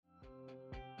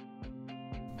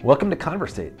Welcome to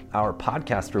Conversate, our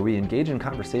podcast where we engage in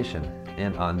conversation.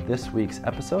 And on this week's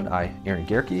episode, I, Aaron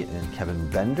Gerke, and Kevin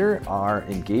Bender are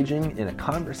engaging in a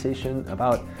conversation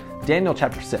about Daniel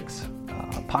chapter 6,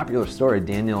 a popular story,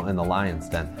 Daniel and the Lion's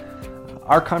Den.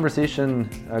 Our conversation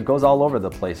goes all over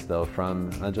the place, though, from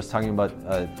just talking about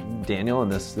Daniel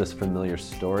and this familiar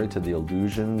story to the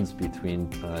allusions between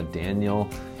Daniel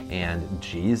and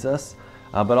Jesus.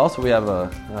 But also we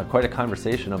have quite a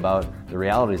conversation about the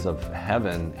realities of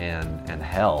heaven and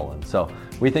hell. And so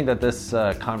we think that this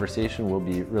conversation will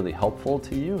be really helpful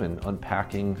to you in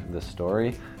unpacking the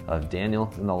story of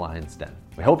Daniel and the Lion's Den.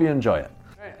 We hope you enjoy it.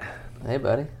 Hey,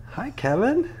 buddy. Hi,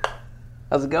 Kevin.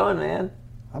 How's it going, man?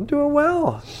 I'm doing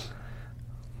well.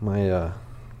 I'm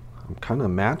kind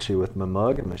of matchy with my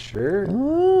mug and my shirt.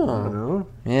 Oh. I don't know.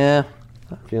 Yeah.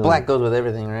 Feeling- Black goes with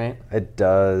everything, right? It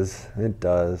does. It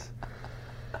does.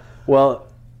 Well,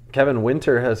 Kevin,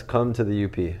 winter has come to the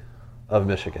UP of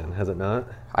Michigan, has it not?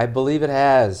 I believe it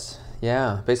has.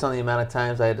 Yeah. Based on the amount of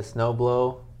times I had to snow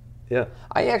blow. Yeah.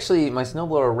 My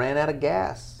snowblower ran out of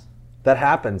gas. That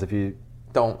happens if you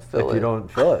Don't fill it. you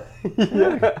don't fill it.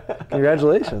 Yeah.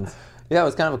 Congratulations. Yeah, it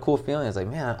was kind of a cool feeling. I was like,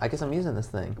 man, I guess I'm using this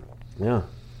thing. Yeah.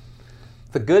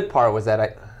 The good part was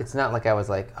that it's not like I was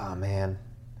like, oh man,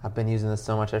 I've been using this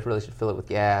so much, I really should fill it with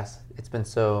gas. It's been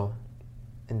so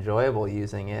enjoyable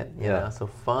using it, you know, so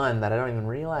fun that I don't even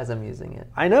realize I'm using it.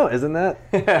 I know, isn't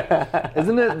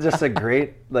it just a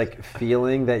great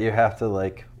feeling that you have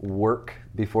to work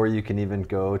before you can even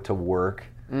go to work?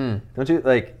 Don't you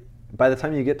by the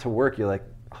time you get to work you're like,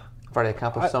 I've already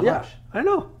accomplished so much. I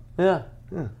know. Yeah.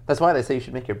 Yeah. That's why they say you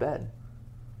should make your bed.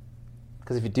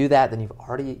 Because if you do that, then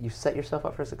you've set yourself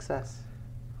up for success.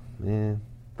 Yeah.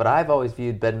 But I've always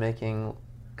viewed bed making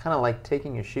kind of like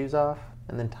taking your shoes off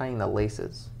and then tying the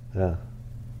laces. Yeah.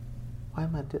 Why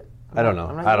am I doing? I don't know.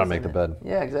 I don't make the bed.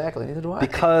 Yeah, exactly. Neither do I.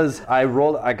 Because I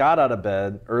got out of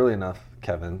bed early enough,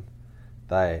 Kevin,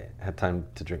 that I had time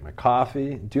to drink my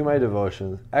coffee, do my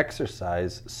devotions,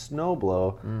 exercise, snow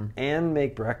blow, and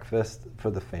make breakfast for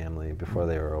the family before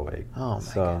they were awake. Oh,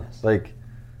 my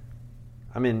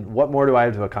goodness. What more do I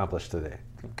have to accomplish today?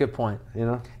 Good point. You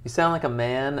know? You sound like a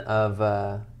man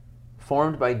of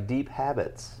formed by deep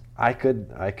habits. I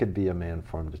could be a man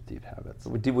formed of deep habits.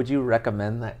 Would you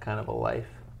recommend that kind of a life?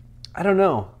 I don't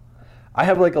know. I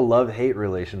have a love-hate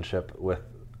relationship with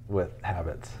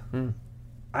habits.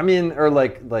 I mean, or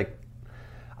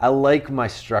I like my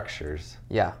structures.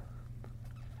 Yeah.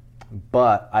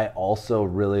 But I also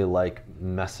really like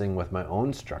messing with my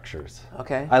own structures.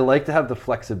 Okay. I like to have the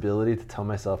flexibility to tell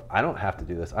myself, I don't have to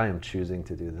do this. I am choosing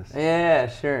to do this. Yeah,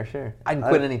 sure. I can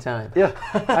quit any time. Yeah,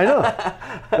 I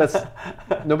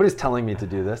know. Nobody's telling me to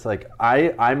do this.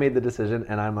 I made the decision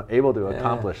and I'm able to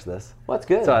accomplish this. Well, that's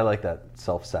good. So I like that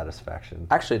self-satisfaction.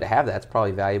 Actually, to have that's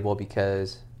probably valuable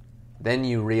because then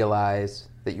you realize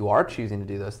that you are choosing to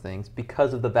do those things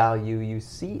because of the value you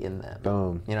see in them.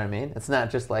 Boom. You know what I mean? It's not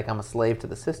just like I'm a slave to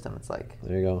the system. It's like,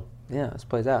 there you go. yeah, this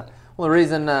plays out. Well, the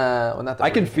reason, not the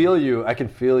I can feel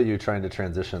you trying to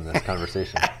transition this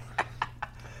conversation.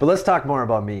 But let's talk more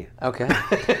about me. Okay.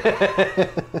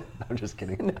 I'm just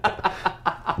kidding.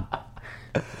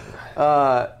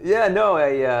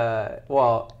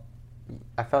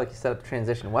 I felt like you set up the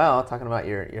transition well, talking about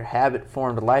your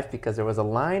habit-formed life, because there was a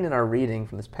line in our reading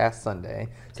from this past Sunday.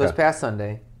 So this past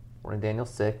Sunday, we're in Daniel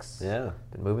 6. Yeah.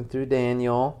 Been moving through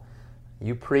Daniel.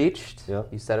 You preached. Yep.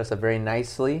 You set us up very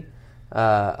nicely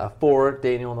for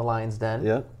Daniel and the Lion's Den.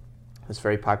 Yeah. It's a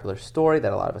very popular story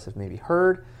that a lot of us have maybe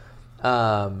heard.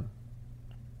 But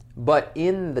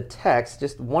in the text,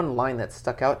 just one line that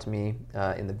stuck out to me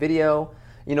in the video,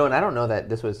 and I don't know that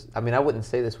this was, I wouldn't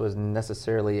say this was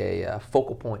necessarily a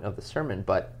focal point of the sermon,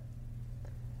 but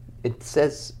it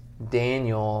says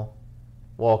Daniel,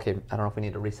 I don't know if we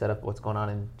need to reset up what's going on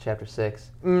in chapter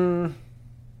 6.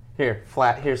 Here's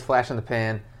flash in the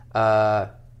pan.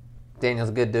 Daniel's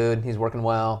a good dude. He's working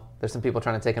well. There's some people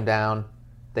trying to take him down.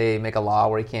 They make a law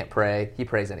where he can't pray. He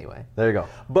prays anyway. There you go.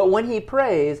 But when he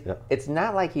prays, It's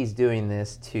not like he's doing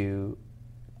this to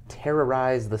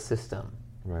terrorize the system.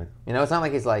 Right. It's not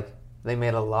like he's like, they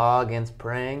made a law against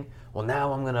praying. Well,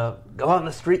 now I'm going to go out in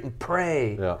the street and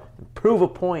pray. Yeah. And prove a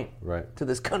point Right. to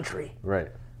this country. Right.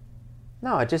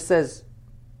 No, it just says,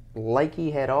 like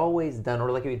he had always done, or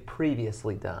like he had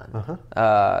previously done.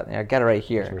 Uh-huh. I got it right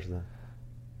here. Where's that?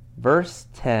 Verse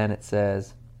 10, it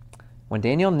says, when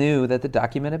Daniel knew that the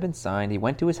document had been signed, he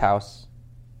went to his house,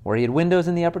 where he had windows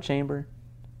in the upper chamber,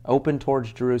 open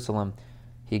towards Jerusalem.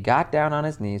 He got down on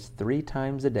his knees 3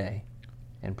 times a day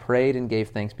and prayed and gave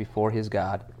thanks before his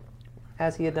God,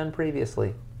 as he had done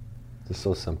previously. It's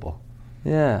so simple.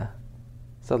 Yeah.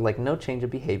 So like no change of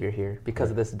behavior here because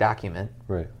of this document.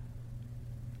 Right.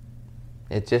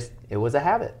 It was a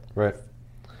habit. Right.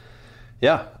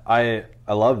 Yeah, I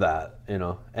love that, you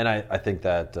know, and I think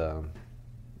that,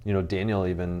 you know, Daniel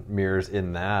even mirrors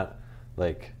in that,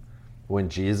 like when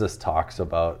Jesus talks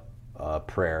about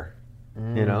prayer,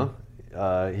 you know,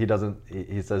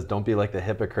 he says, don't be like the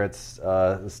hypocrites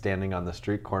standing on the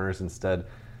street corners. Instead,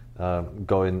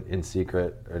 go in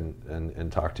secret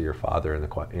and talk to your Father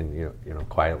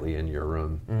quietly in your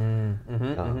room.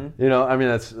 You know, I mean,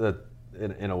 that's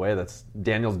in a way that's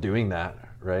Daniel's doing that,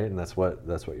 right? And that's what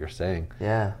you're saying.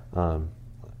 Yeah. And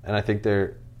I think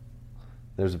there's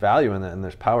value in that and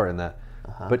there's power in that.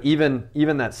 But even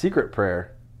that secret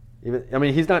prayer,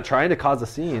 he's not trying to cause a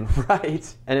scene,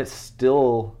 right? And it's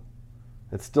still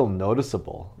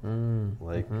noticeable.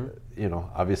 You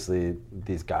know, obviously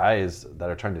these guys that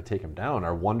are trying to take him down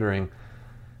are wondering,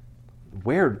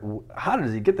 how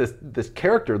does he get this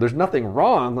character? There's nothing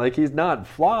wrong. Like, he's not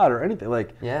flawed or anything.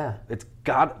 Like, yeah, that's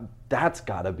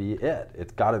got to be it.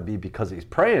 It's got to be because he's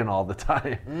praying all the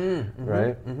time,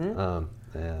 right?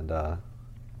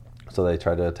 So they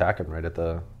try to attack him right at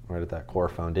that core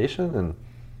foundation,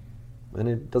 and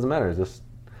it doesn't matter. It's just,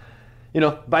 you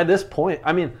know, by this point,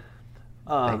 I mean,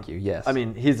 thank you. Yes, I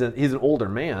mean he's an older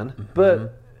man,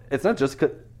 but it's not just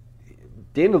 'cause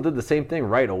Daniel did the same thing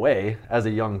right away as a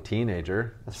young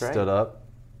teenager. That's right. Stood up.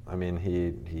 I mean,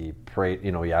 he prayed.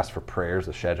 You know, he asked for prayers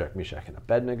of Shadrach, Meshach, and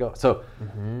Abednego. So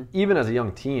even as a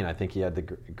young teen, I think he had the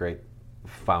great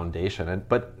foundation.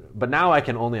 But now I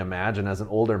can only imagine as an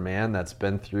older man that's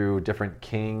been through different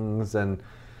kings and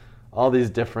all these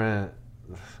different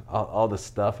all this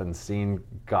stuff and seen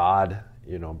God,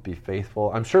 you know, be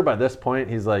faithful. I'm sure by this point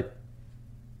he's like,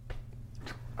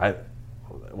 I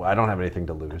don't have anything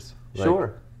to lose.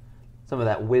 Sure. Some of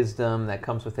that wisdom that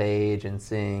comes with age and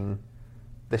seeing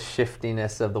the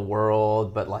shiftiness of the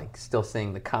world, but like still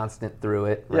seeing the constant through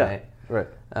it, right? Yeah,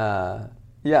 right.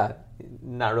 Yeah,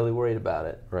 not really worried about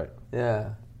it. Right.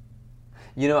 Yeah.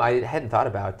 You know, I hadn't thought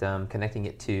about connecting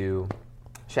it to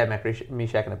Shadrach,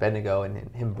 Meshach, and Abednego and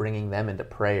him bringing them into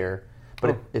prayer.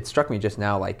 But it struck me just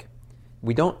now, like,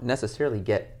 we don't necessarily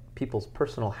get people's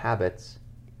personal habits.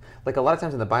 Like, a lot of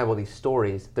times in the Bible, these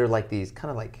stories, they're like these kind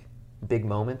of like big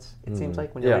moments, it seems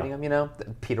like, when you're reading them, you know?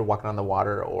 Peter walking on the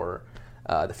water or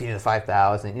the feeding of the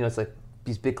 5,000. You know, it's like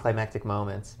these big climactic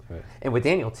moments. Right. And with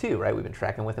Daniel, too, right? We've been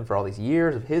tracking with him for all these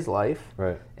years of his life.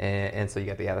 Right. And so you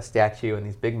got the statue and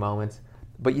these big moments.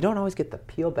 But you don't always get the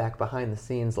peel back behind the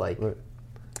scenes, like,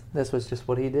 this was just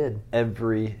what he did.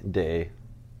 Every day.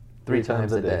 3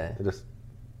 times a day. He just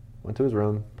went to his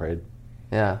room, prayed.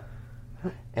 Yeah.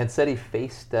 And said he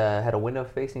had a window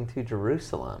facing to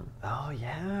Jerusalem. Oh,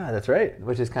 yeah, that's right.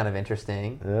 Which is kind of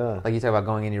interesting. Yeah. Like, you talk about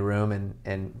going in your room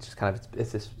and just kind of,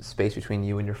 it's this space between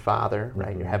you and your Father,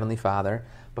 right? Your Heavenly Father.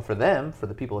 But for them, for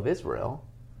the people of Israel,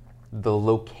 the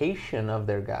location of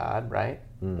their God, right,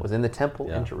 was in the temple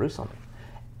in Jerusalem.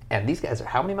 And these guys are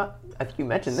how many miles? I think you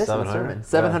mentioned this in the sermon.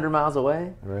 700 miles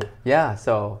away. Right. Yeah,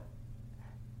 so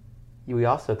we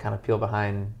also kind of peel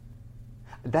behind.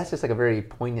 That's just like a very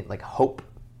poignant, like, hope,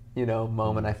 you know,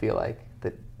 moment, I feel like,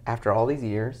 that after all these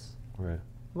years. Right.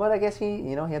 But I guess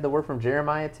he had the word from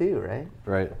Jeremiah too, right?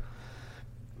 Right.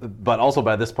 But also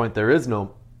by this point there is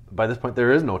no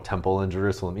temple in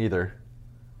Jerusalem either.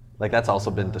 Like, that's also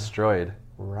been destroyed.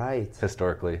 Right.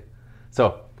 Historically.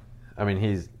 So, I mean,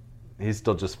 he's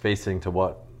still just facing to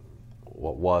what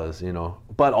was, you know,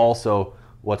 but also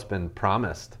what's been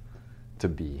promised to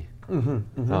be.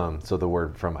 So the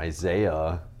word from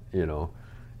Isaiah, you know,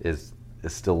 is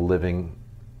still living,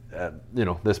 you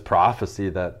know, this prophecy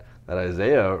that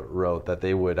Isaiah wrote, that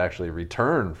they would actually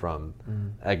return from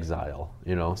exile,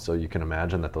 you know, so you can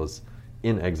imagine that those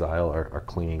in exile are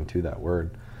clinging to that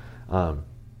word.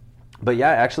 But yeah,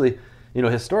 actually, you know,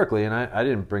 historically, and I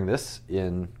didn't bring this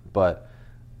in, but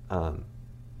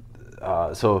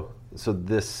so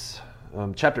this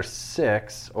chapter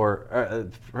 6, or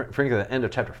frankly the end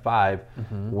of chapter 5,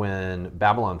 when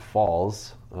Babylon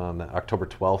falls, October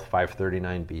 12th,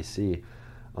 539 BC,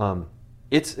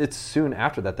 it's soon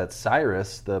after that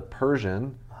Cyrus, the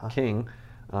Persian king,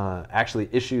 actually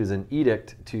issues an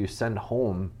edict to send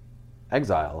home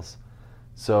exiles.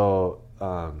 So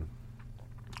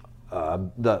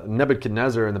the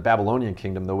Nebuchadnezzar and the Babylonian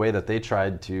kingdom, the way that they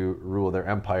tried to rule their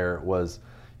empire was,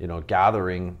 you know,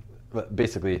 gathering,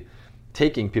 basically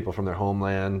taking people from their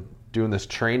homeland, doing this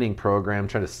training program,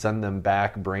 trying to send them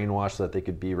back brainwashed so that they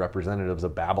could be representatives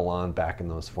of Babylon back in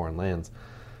those foreign lands.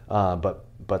 But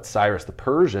Cyrus the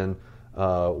Persian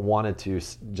wanted to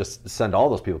just send all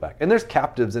those people back. And there's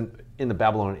captives in the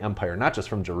Babylonian Empire, not just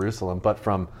from Jerusalem, but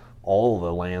from all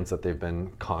the lands that they've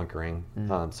been conquering.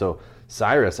 So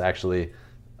Cyrus actually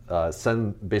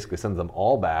basically sends them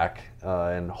all back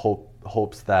and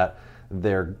hopes that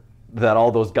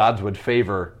all those gods would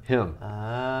favor him.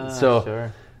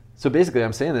 Sure. So basically,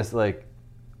 I'm saying this like,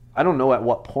 I don't know at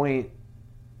what point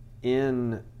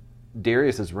in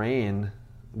Darius's reign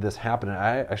this happened.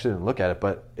 I actually didn't look at it,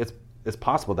 but it's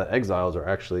possible that exiles are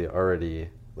actually already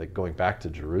like going back to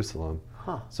Jerusalem.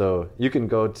 So you can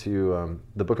go to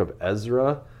the book of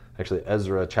Ezra. Actually,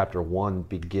 Ezra chapter 1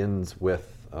 begins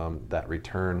with that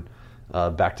return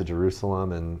back to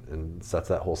Jerusalem and sets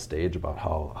that whole stage about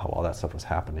how all that stuff was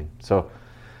happening. So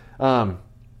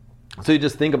you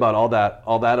just think about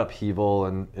all that upheaval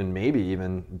and maybe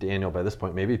even Daniel by this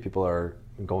point, maybe people are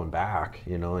going back,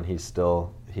 and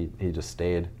he just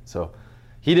stayed. So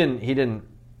he didn't.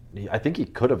 I think he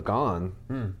could have gone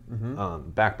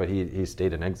back, but he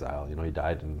stayed in exile. He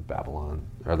died in Babylon,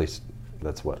 or at least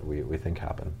that's what we think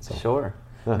happened. So. Sure.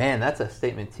 Yeah. Man, that's a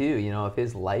statement too, of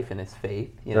his life and his faith,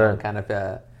 Right. kind of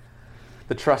the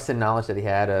trust and knowledge that he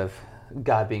had of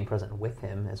God being present with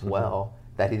him as well,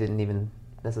 that he didn't even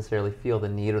necessarily feel the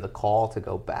need or the call to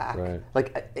go back.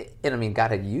 Right. And I mean,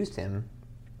 God had used him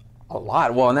a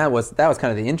lot. Well, and that was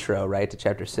kind of the intro, right, to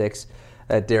chapter 6.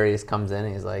 Darius comes in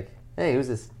and he's like, "Hey, who's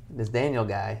this Daniel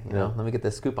guy? Let me get the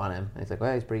scoop on him." And he's like,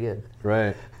 "Well, he's pretty good."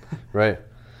 Right.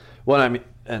 Well, I mean,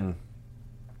 and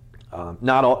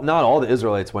not all the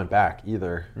Israelites went back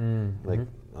either. Like,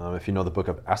 if you know the book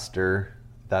of Esther,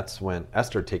 that's when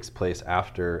Esther takes place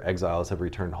after exiles have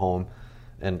returned home,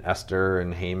 and Esther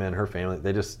and Haman, her family,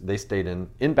 they stayed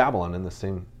in Babylon in the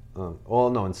same.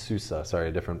 In Susa. Sorry,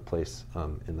 a different place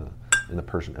in the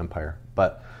Persian Empire.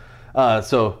 But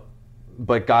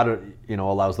But God,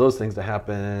 allows those things to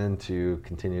happen to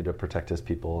continue to protect His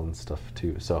people and stuff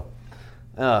too. So,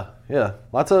 yeah,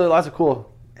 lots of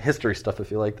cool history stuff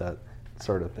if you like that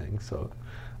sort of thing. So,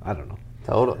 I don't know.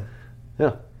 Totally.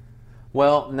 Yeah.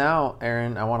 Well, now,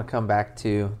 Aaron, I want to come back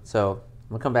to. So, I'm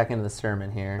gonna come back into the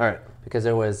sermon here. All right. Because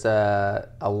there was a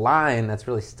line that's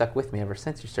really stuck with me ever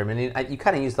since your sermon. You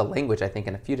kind of used the language, I think,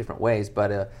 in a few different ways,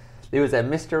 but. It was a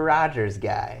Mr. Rogers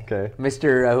guy. Okay.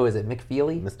 Mr. Who is it?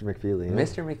 McFeely? Mr. McFeely. Yeah.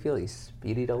 Mr. McFeely.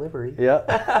 Speedy delivery. Yeah.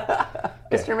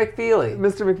 Mr. McFeely.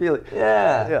 Mr. McFeely.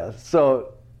 Yeah. Yeah.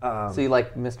 So. So you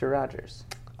like Mr. Rogers?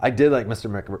 I did like Mr.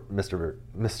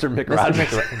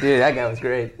 McRogers. Dude, that guy was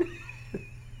great.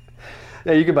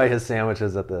 Yeah, you can buy his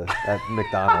sandwiches at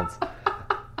McDonald's.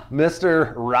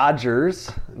 Mr. Rogers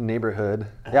Neighborhood.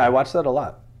 Yeah, I watched that a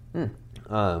lot. So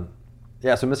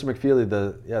Mr. McFeely,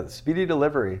 the speedy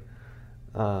delivery.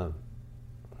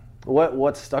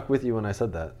 What stuck with you when I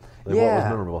said that? What was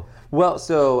memorable? Well,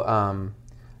 so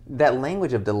that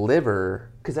language of deliver,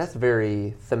 because that's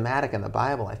very thematic in the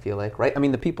Bible, I feel like, right? I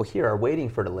mean, the people here are waiting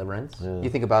for deliverance. Yeah. You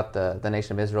think about the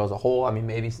nation of Israel as a whole. I mean,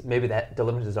 maybe that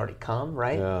deliverance has already come,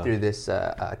 right? Yeah. Through this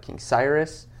King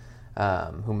Cyrus,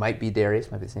 who might be Darius,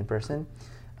 might be the same person.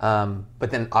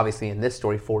 But then, obviously, in this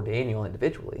story, for Daniel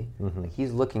individually,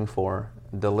 he's looking for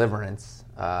deliverance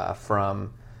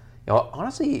from,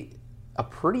 honestly, a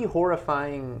pretty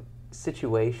horrifying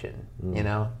situation,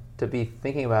 to be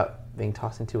thinking about being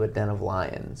tossed into a den of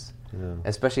lions,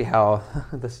 especially how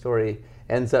the story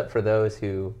ends up for those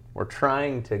who were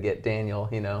trying to get Daniel,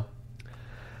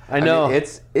 I know. mean,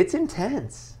 it's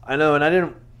intense. I know,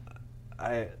 and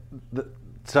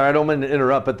sorry, I don't mean to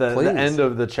interrupt, but the end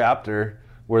of the chapter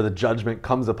where the judgment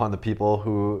comes upon the people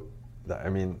who,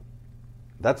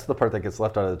 that's the part that gets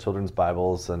left out of the children's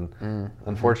Bibles, and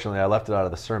unfortunately I left it out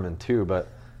of the sermon too, but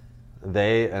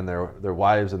they and their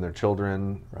wives and their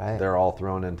children, they're all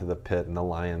thrown into the pit, and the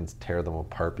lions tear them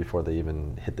apart before they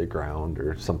even hit the ground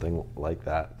or something like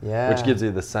that. Yeah. Which gives you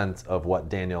the sense of what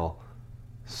Daniel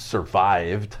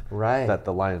survived, that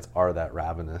the lions are that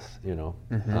ravenous,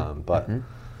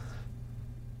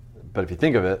 but if you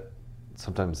think of it,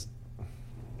 sometimes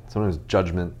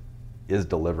judgment is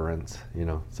deliverance,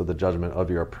 so the judgment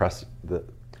of your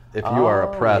if you are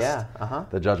oppressed,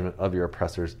 the judgment of your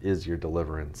oppressors is your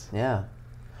deliverance. Yeah.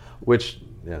 Which,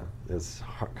 is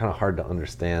kind of hard to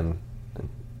understand,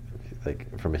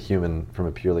 like from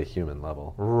a purely human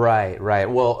level. Right.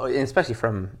 Well, especially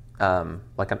from I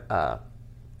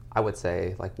would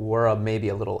say we're maybe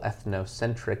a little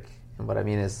ethnocentric, and what I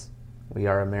mean is we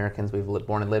are Americans. We've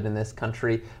born and lived in this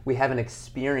country. We haven't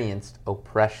experienced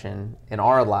oppression in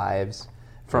our lives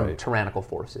from tyrannical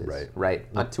forces, right?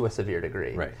 To a severe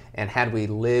degree. Right. And had we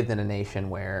lived in a nation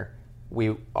where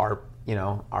our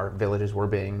villages were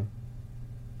being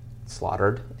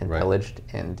slaughtered and pillaged,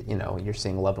 and you're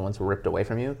seeing loved ones ripped away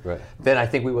from you, then I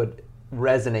think we would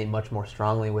resonate much more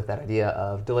strongly with that idea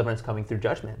of deliverance coming through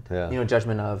judgment. Yeah.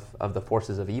 Judgment of the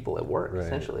forces of evil at work, Right.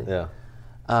 essentially. Yeah.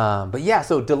 But yeah,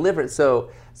 so deliverance.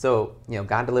 So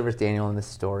God delivers Daniel in this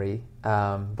story.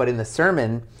 But in the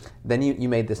sermon, then you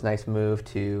made this nice move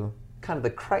to kind of the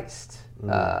Christ,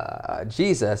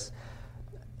 Jesus,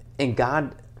 and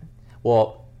God.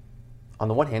 Well, on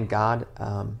the one hand, God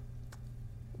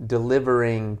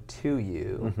delivering to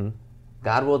you.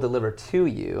 God will deliver to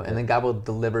you, and then God will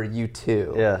deliver you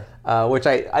too. Yeah. Which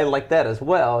I like that as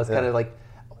well. It's kind of like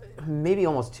maybe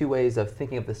almost two ways of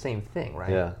thinking of the same thing,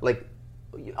 right? Yeah. Like,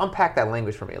 unpack that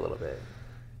language for me a little bit.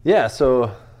 Yeah.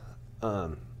 So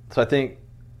I think,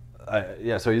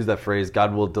 so I use that phrase,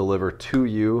 God will deliver to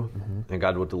you, and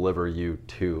God will deliver you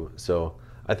too. So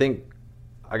I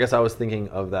guess I was thinking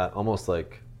of that almost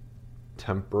like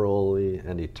temporally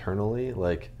and eternally,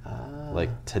 like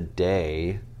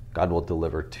today, God will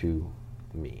deliver to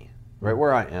me, right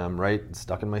where I am, right,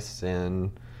 stuck in my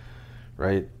sin,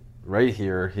 right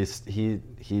here.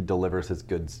 He delivers His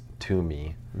goods to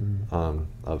me,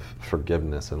 of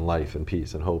forgiveness and life and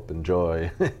peace and hope and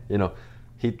joy.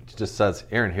 He just says,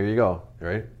 Aaron, here you go,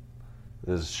 right?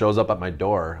 This shows up at my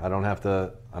door. I don't have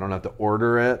to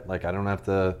order it. Like I don't have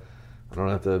to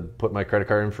put my credit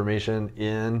card information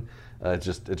in. It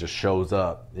just shows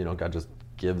up. God just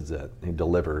gives it. He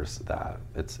delivers that.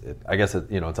 I guess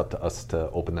it's up to us to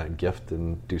open that gift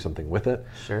and do something with it.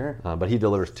 Sure. But He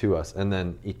delivers to us, and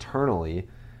then eternally,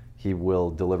 He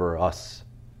will deliver us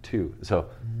too. So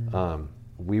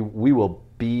we will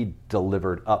be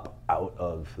delivered up out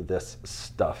of this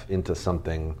stuff into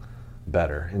something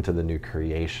better, into the new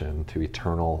creation, to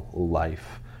eternal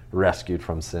life, rescued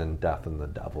from sin, death, and the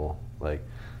devil. I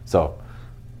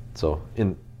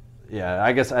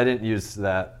guess I didn't use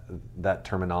that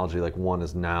terminology, like one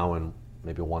is now and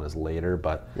maybe one is later,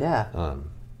 but yeah.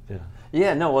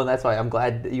 Well, that's why I'm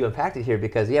glad that you unpacked it here,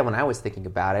 because when I was thinking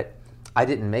about it, I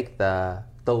didn't make the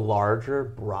larger,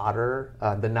 broader,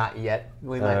 the not yet,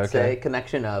 we might say,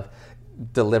 connection of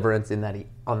deliverance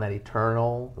on that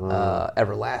eternal,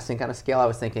 everlasting kind of scale. I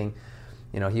was thinking,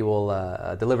 He will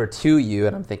deliver to you,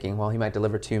 and I'm thinking, well, He might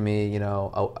deliver to me,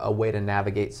 a way to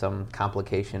navigate some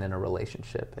complication in a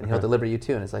relationship, and He'll deliver you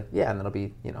too, and it's like, and then it'll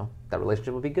be, that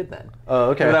relationship will be good then. Oh,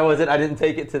 okay. But that was it. I didn't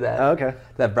take it to that. Oh, okay.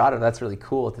 That broader. That's really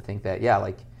cool to think that.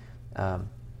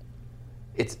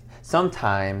 It's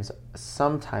sometimes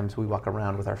we walk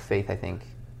around with our faith, I think,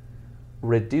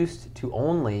 reduced to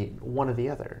only one or the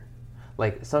other.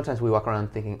 Like sometimes we walk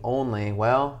around thinking only,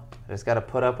 well, I just got to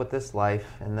put up with this life,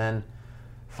 and then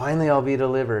finally I'll be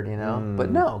delivered, But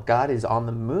no, God is on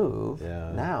the move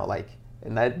now.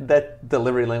 And that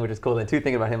delivery language is cool. And too,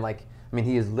 thinking about Him,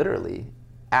 He is literally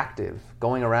active,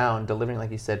 going around delivering,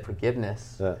 like you said,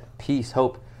 forgiveness, peace,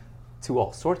 hope to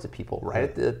all sorts of people, right?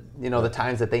 At the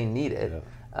times that they need it,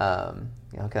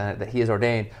 kind of that He has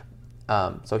ordained.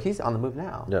 So He's on the move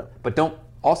now. Yeah. But don't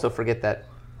also forget that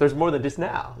there's more than just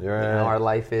now. Right. Our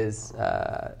life is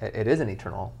it is an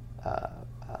eternal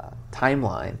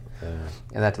timeline,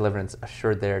 and that deliverance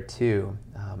assured there too.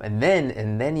 And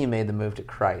then you made the move to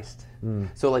Christ.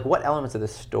 So what elements of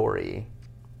this story?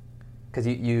 Because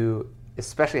you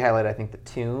especially highlight, I think, the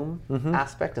tomb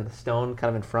aspect and the stone kind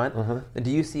of in front. Do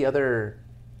you see other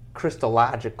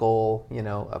Christological,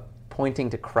 pointing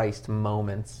to Christ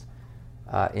moments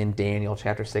in Daniel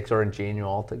chapter 6 or in Daniel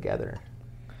altogether?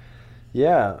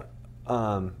 Yeah.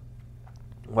 I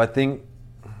think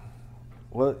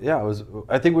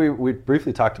we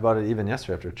briefly talked about it even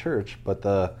yesterday after church, but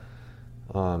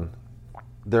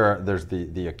there's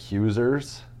the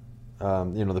accusers,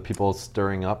 the people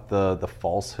stirring up the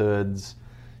falsehoods,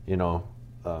 I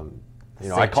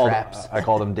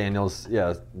call them Daniel's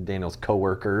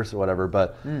coworkers or whatever,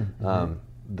 but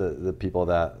the people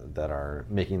that are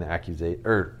making the accusation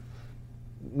or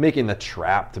making the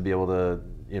trap to be able to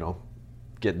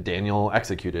get Daniel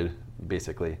executed,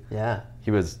 basically. Yeah. He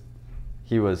was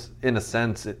in a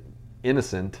sense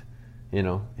innocent, he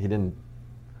didn't.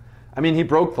 He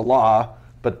broke the law,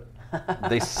 but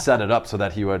they set it up so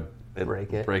that he would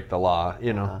break the law,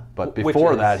 But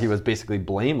before that, he was basically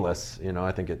blameless,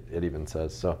 I think it even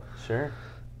says so. Sure.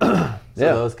 So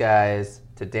those guys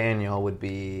to Daniel would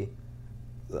be,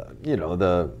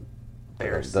 the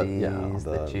Pharisees,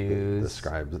 the Jews, the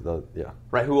scribes,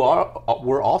 right, who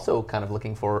were also kind of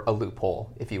looking for a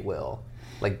loophole, if you will.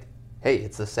 Like, hey,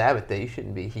 it's the Sabbath day, you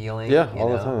shouldn't be healing. All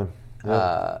the time.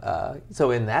 Yeah. So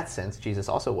in that sense, Jesus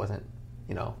also wasn't,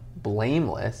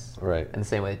 blameless. Right. In the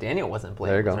same way that Daniel wasn't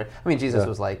blameless. There you go. Right? Jesus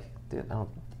was like, dude, I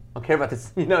don't care about this.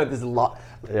 This law.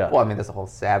 Yeah. Well, this whole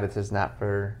Sabbath is not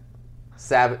for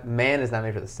Sabbath. Man is not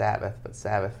made for the Sabbath, but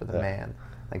Sabbath for the man.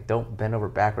 Like, don't bend over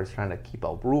backwards trying to keep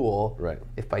a rule. Right.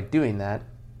 If by doing that,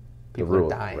 people are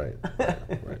dying.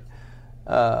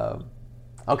 Right.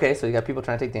 Okay, so you got people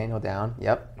trying to take Daniel down.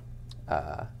 Yep.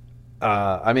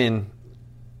 I mean,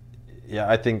 yeah,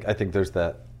 I think there's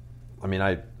that. I mean,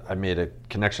 I made a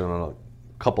connection on a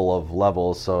couple of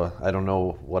levels, so I don't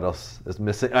know what else is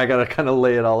missing. I gotta kind of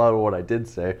lay it all out of what I did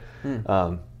say.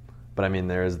 But I mean,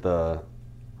 there's the,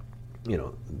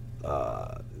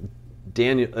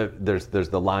 Daniel. There's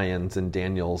the lions in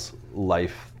Daniel's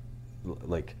life,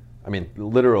 like, I mean,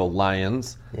 literal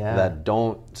lions that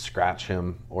don't scratch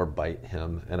him or bite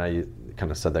him. And I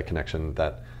kind of said that connection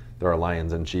that there are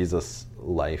lions in Jesus'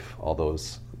 life, all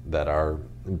those that are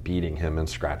beating him and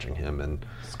scratching him and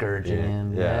scourging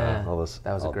him. Yeah, all this.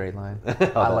 That was a great line.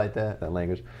 I like that. That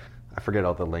language. I forget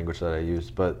all the language that I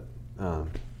used, but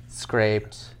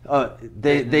scraped.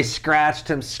 They scratched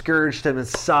him, scourged him, and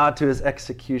saw to his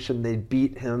execution. They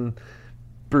beat him,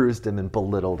 bruised him, and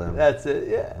belittled him. That's it.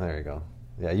 Yeah. There you go.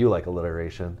 Yeah, you like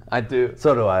alliteration. I do.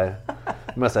 So do I.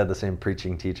 Must have had the same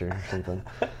preaching teacher or something.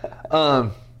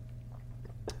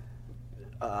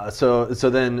 So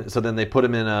then they put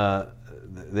him in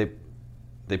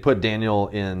they put Daniel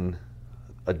in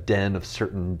a den of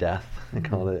certain death. They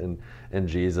called it in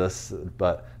Jesus,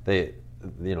 but they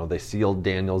sealed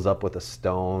Daniel's up with a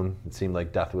stone. It seemed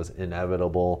like death was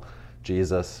inevitable.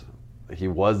 Jesus, he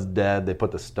was dead. They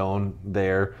put the stone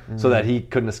there so that he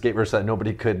couldn't escape, or so that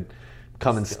nobody could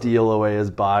come and steal away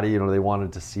his body. They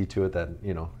wanted to see to it that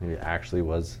he actually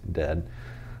was dead.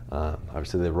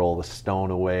 Obviously, they roll the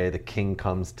stone away. The king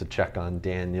comes to check on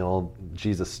Daniel.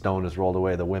 Jesus' stone is rolled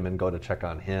away. The women go to check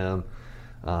on him.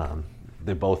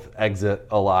 They both exit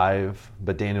alive,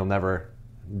 but Daniel never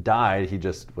died. He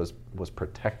just was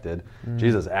protected.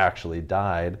 Jesus actually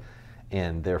died,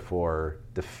 and therefore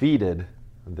defeated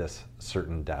this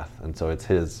certain death. And so it's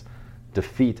his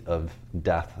defeat of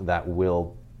death that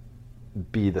will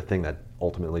be the thing that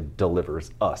ultimately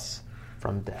delivers us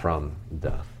from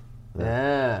death.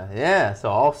 Yeah. So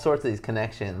all sorts of these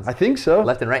connections. I think so.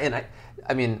 Left and right. And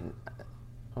I mean,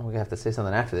 we're going to have to say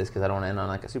something after this because I don't want to end on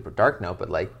like a super dark note, but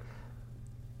like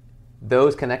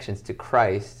those connections to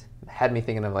Christ had me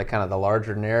thinking of like kind of the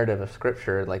larger narrative of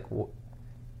Scripture, like,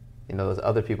 those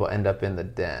other people end up in the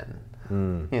den,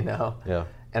 Yeah.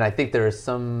 And I think there is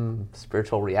some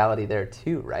spiritual reality there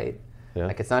too, right? Yeah.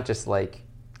 Like, it's not just like,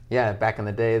 back in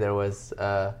the day there was,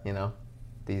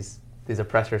 these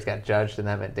oppressors got judged and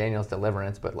that meant Daniel's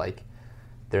deliverance, but like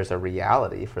there's a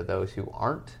reality for those who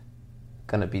aren't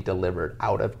going to be delivered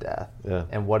out of death. Yeah.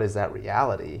 And what is that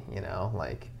reality?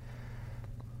 Like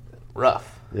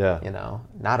rough. Yeah.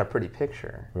 Not a pretty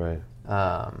picture. Right.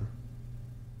 Well,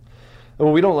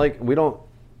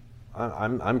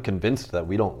 I'm convinced that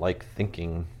we don't like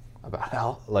thinking about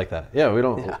hell like that. Yeah, we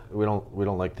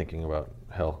don't like thinking about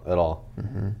hell at all.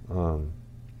 Mm-hmm.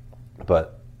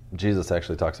 But Jesus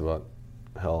actually talks about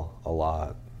hell a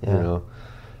lot, Yeah.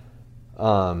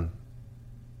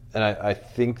 And I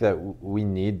think that we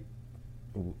need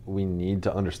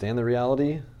to understand the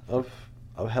reality of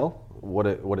hell.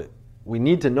 We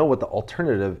need to know what the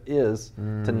alternative is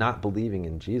to not believing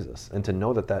in Jesus, and to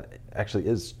know that actually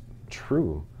is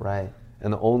true. Right.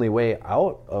 And the only way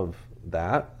out of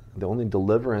that, the only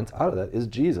deliverance out of that, is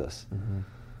Jesus.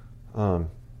 Mm-hmm.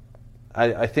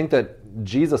 I think that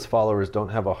Jesus followers don't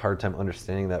have a hard time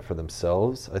understanding that for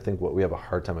themselves. I think what we have a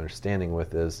hard time understanding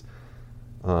with is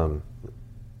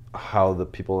how the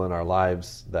people in our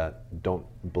lives that don't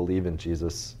believe in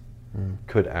Jesus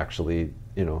could actually,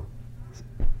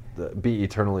 be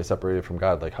eternally separated from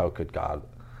God. Like, how could God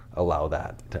allow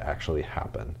that to actually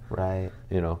happen? Right.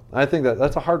 I think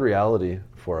that's a hard reality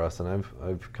for us, and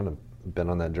I've kind of been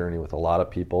on that journey with a lot of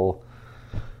people,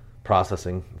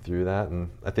 processing through that, and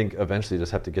I think eventually you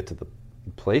just have to get to the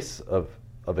place of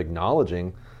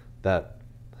acknowledging that,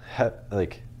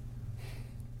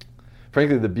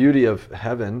 frankly, the beauty of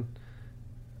heaven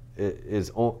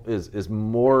is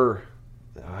more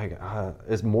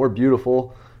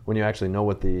beautiful when you actually know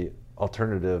what the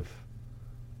alternative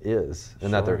is,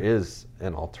 and that there is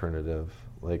an alternative.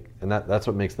 And that's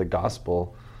what makes the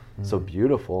gospel so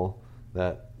beautiful,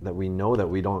 that we know that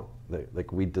we don't,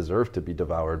 we deserve to be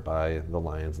devoured by the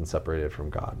lions and separated from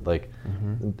God.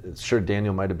 Sure,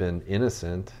 Daniel might have been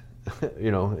innocent,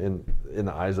 in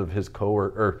the eyes of his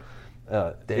coworker,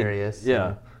 Darius.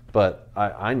 But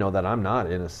I know that I'm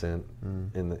not innocent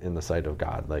in the sight of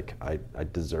God. I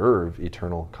deserve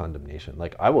eternal condemnation.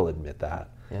 I will admit that.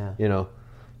 Yeah.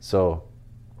 So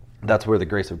that's where the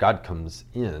grace of God comes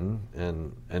in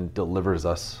and delivers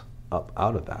us up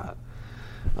out of that.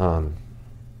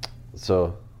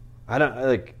 So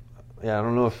I yeah, I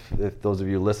don't know if those of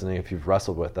you listening, if you've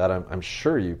wrestled with that, I'm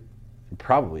sure you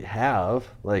probably have.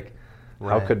 Like,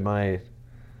 how Right. could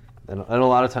and a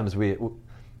lot of times we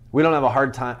don't have a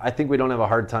hard time. I think we don't have a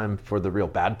hard time for the real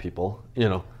bad people,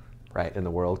 Right. in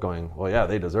the world, going, well, yeah,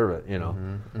 they deserve it,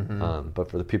 But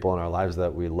for the people in our lives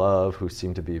that we love, who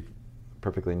seem to be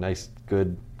perfectly nice,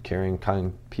 good, caring,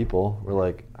 kind people, we're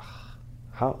like,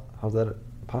 how's that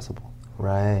possible?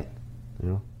 Right.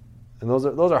 And those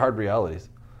are hard realities.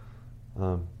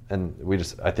 And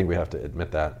I think we have to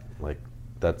admit that, like,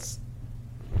 that's,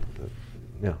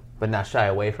 yeah. But not shy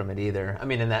away from it either. I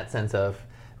mean, in that sense of,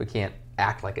 we can't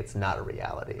act like it's not a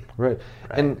reality. Right.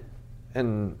 Right.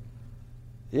 And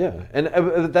yeah, and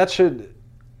that should,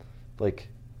 like,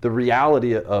 the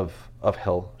reality of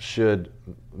hell should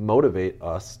motivate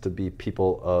us to be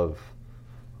people of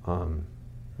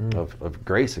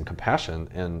grace and compassion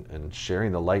and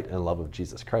sharing the light and love of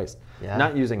Jesus Christ. Yeah.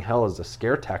 Not using hell as a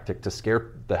scare tactic to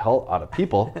scare the hell out of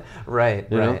people. Right.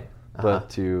 you know, Right. but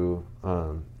to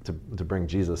bring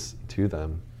Jesus to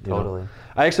them. Totally.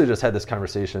 I actually just had this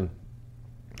conversation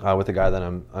with a guy that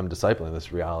I'm discipling,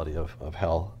 this reality of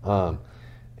hell,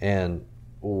 and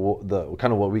the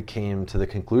kind of what we came to the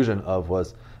conclusion of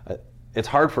was it's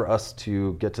hard for us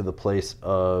to get to the place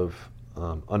of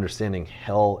understanding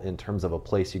hell in terms of a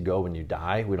place you go when you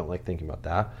die. We don't like thinking about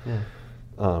that.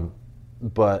 Yeah.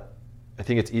 But I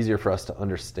think it's easier for us to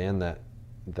understand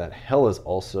that hell is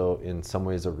also in some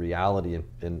ways a reality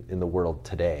in the world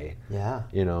today. Yeah.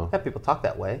 Yeah, people talk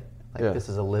that way. Like, Yeah. this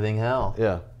is a living hell.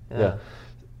 Yeah.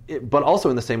 But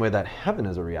also in the same way that heaven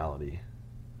is a reality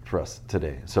for us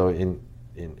today. So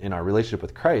in our relationship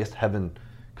with Christ, heaven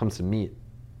comes to meet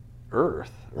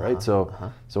earth, right? So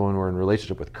when we're in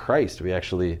relationship with Christ, we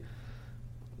actually,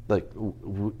 like,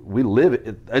 we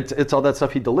live. It's all that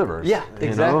stuff He delivers. Yeah,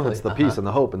 exactly. It's the peace and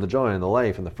the hope and the joy and the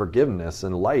life and the forgiveness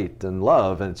and light and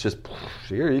love, and it's just,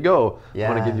 here you go. I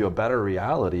want to give you a better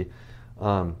reality.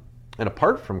 And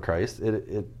apart from Christ,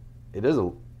 it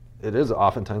is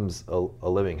oftentimes a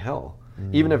living hell.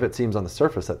 Even if it seems on the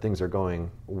surface that things are going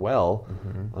well,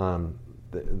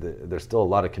 there's still a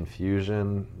lot of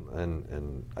confusion,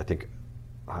 and I think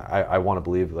I want to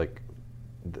believe, like,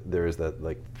 there is that,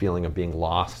 like, feeling of being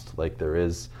lost, like there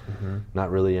is not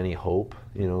really any hope,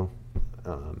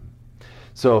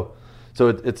 So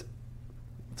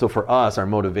for us, our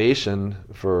motivation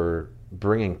for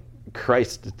bringing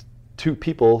Christ to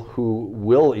people who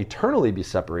will eternally be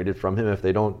separated from Him if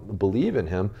they don't believe in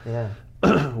Him, I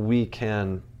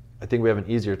think we have an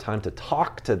easier time to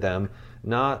talk to them,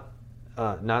 not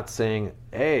saying,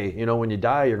 hey, when you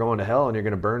die, you're going to hell and you're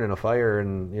going to burn in a fire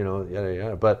and, yada,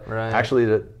 yada. But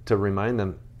actually to remind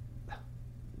them,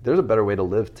 there's a better way to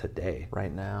live today.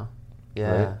 Right now.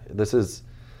 Yeah. Right? This is,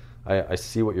 I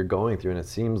see what you're going through, and it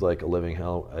seems like a living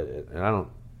hell. And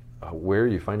where are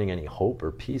you finding any hope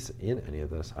or peace in any of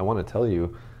this? I want to tell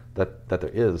you that there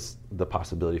is the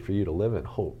possibility for you to live in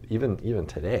hope, even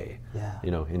today,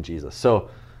 in Jesus. So,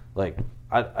 like,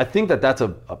 I think that's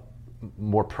a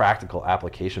more practical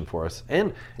application for us,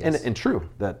 and true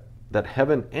that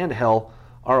heaven and hell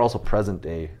are also present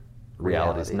day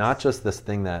realities, not just this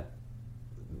thing that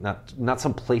not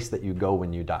some place that you go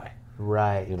when you die.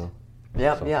 Right.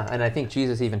 Yeah, and I think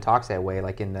Jesus even talks that way.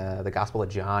 Like in the Gospel of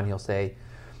John, He'll say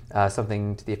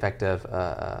something to the effect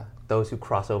of those who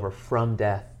cross over from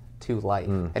death to life.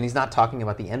 And He's not talking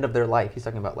about the end of their life. He's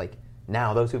talking about, like,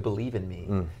 now those who believe in Me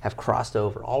have crossed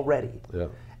over already. Yeah.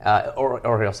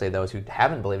 Or He'll say those who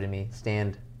haven't believed in Me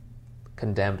stand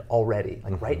condemned already.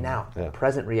 Like right now,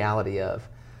 present reality of,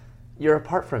 you're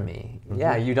apart from Me.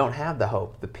 Yeah, you don't have the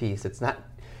hope, the peace. It's not.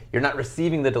 You're not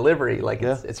receiving the delivery. Like,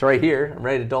 it's right here. I'm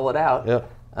ready to dole it out. Yeah.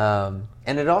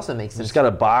 And it also makes sense. You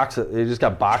just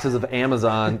got boxes of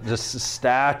Amazon just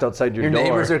stacked outside your door. Your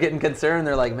neighbors are getting concerned.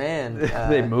 They're like, man.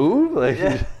 They move? Like,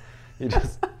 you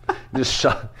just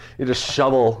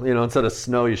shovel, instead of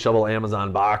snow, you shovel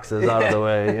Amazon boxes out of the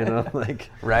way, like.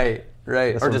 Right.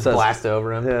 Or just blast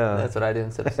over them. Yeah. That's what I do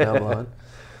instead of snow blowing.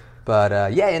 But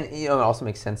and it also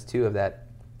makes sense too of that.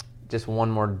 Just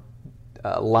one more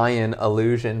lion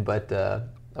allusion, but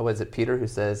was it Peter who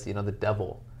says, the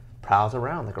devil prowls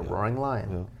around like a roaring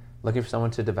lion, looking for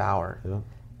someone to devour.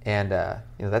 And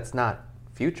that's not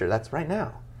future, that's right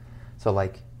now. So,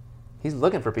 like, He's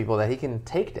looking for people that He can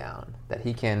take down, that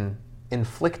He can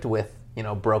inflict with,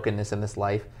 brokenness in this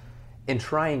life, and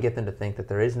try and get them to think that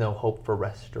there is no hope for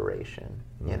restoration.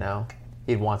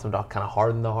 He wants them to kind of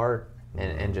harden the heart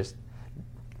and just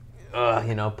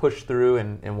push through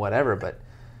and whatever. But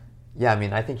yeah, I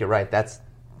mean, I think you're right. That's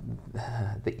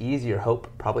the easier hope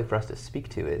probably for us to speak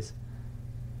to is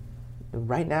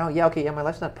right now. My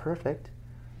life's not perfect,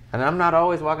 And I'm not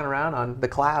always walking around on the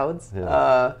clouds.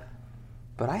 Yeah.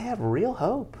 But I have real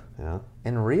hope Yeah.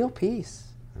 and real peace.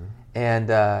 And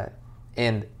the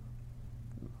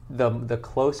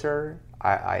closer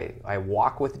I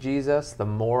walk with Jesus, the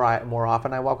more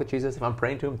often I walk with Jesus. If I'm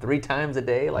praying to him 3 times a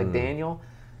day, like Daniel,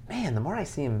 man, the more I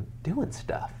see him doing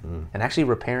stuff and actually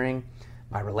repairing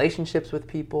my relationships with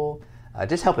people,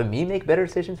 just helping me make better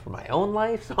decisions for my own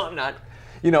life. So I'm not,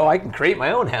 I can create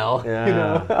my own hell.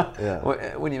 Yeah.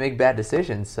 When you make bad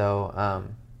decisions. So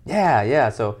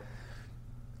So,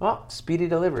 well, speedy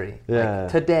delivery. Yeah.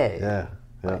 Like today. Yeah.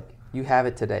 Like, you have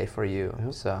it today for you.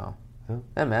 So.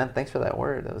 Yeah, man, thanks for that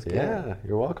word. That was good. Yeah,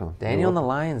 you're welcome. Daniel and the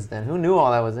lions, then. Who knew all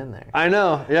that was in there? I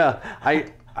know, yeah.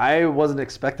 I wasn't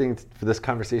expecting for this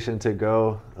conversation to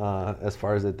go as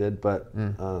far as it did, but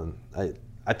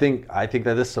I think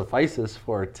that this suffices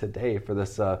for today, for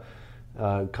this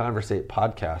Conversate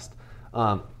podcast.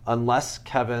 Unless,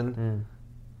 Kevin,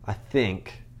 I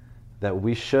think that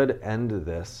we should end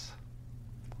this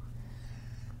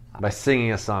by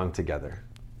singing a song together.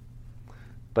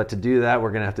 But to do that,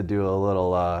 we're going to have to do a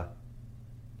little... 1,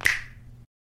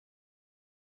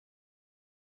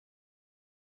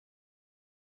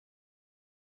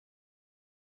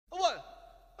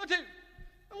 2,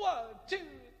 1, 2,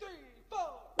 3, 4.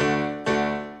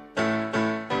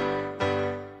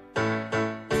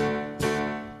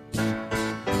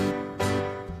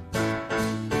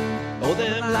 Oh,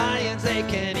 them lions, they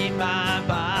can eat my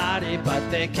body, but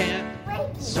they can't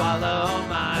swallow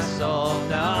my soul.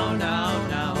 No, no,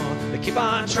 no. They keep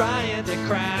on trying to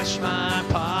crash my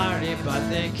party, but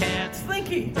they can't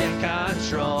Slinky! get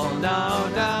control. No,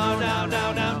 no, no,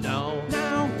 no, no, no.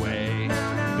 No way,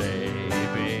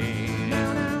 baby.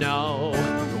 No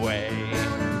way,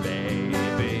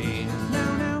 baby.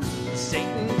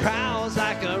 Satan prowls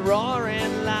like a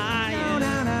roaring lion,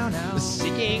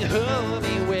 seeking whom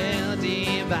he will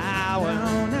devour.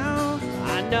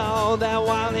 I know that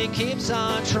while he keeps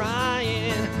on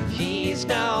trying, he's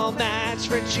no match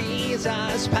for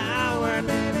Jesus' power.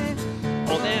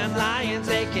 Oh, them lions,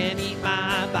 they can eat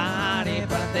my body,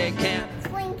 but they can't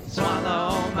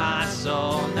swallow my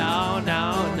soul. No,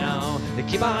 no, no. They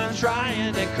keep on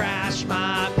trying to crash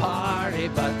my party,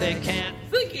 but they can't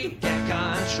get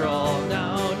control.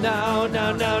 No, no,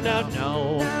 no, no, no,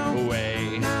 no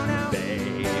way,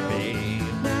 baby.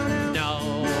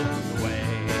 No way,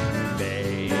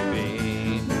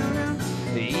 baby.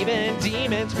 Even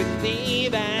demons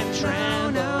believe and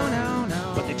tremble,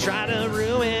 but they try to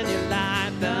ruin your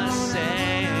life the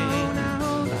same.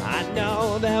 I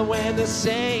know that when the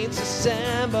saints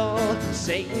assemble,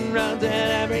 Satan runs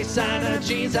at every sign of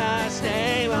Jesus'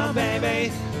 name. Oh,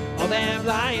 baby, all them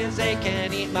lions, they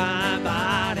can eat my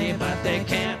body, but they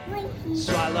can't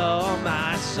swallow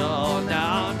my soul.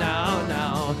 No, no,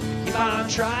 no. Keep on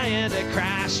trying to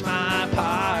crash my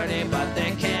party, but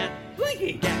they can't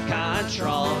get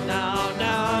control. No,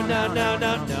 no, no, no,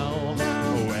 no, no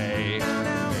way,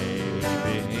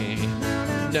 baby.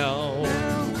 No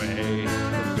way,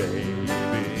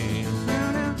 baby.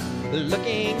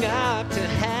 Looking up to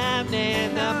heaven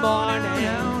in the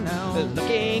morning,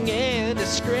 looking into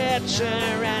scripture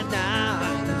at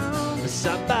night.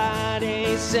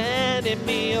 Somebody sending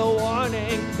me a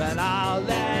warning, but I'll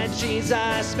let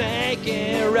Jesus make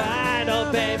it right.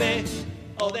 Oh, baby.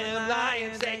 Oh, them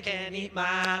lions, they can eat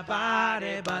my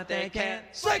body, but they can't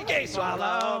slinky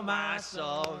swallow my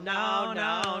soul. No,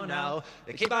 no, no.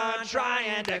 They keep on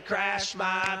trying to crash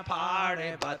my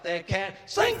party, but they can't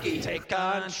slinky take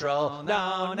control.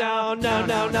 No, no, no,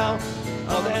 no, no.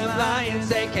 Oh, them lions,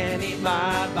 they can eat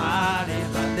my body,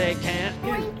 but they can't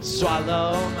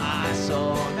swallow my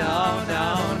soul. No,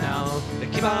 no, no. They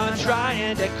keep on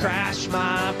trying to crash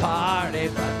my party,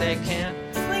 but they can't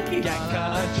get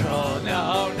control.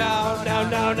 No, no, no,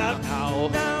 no, no, no.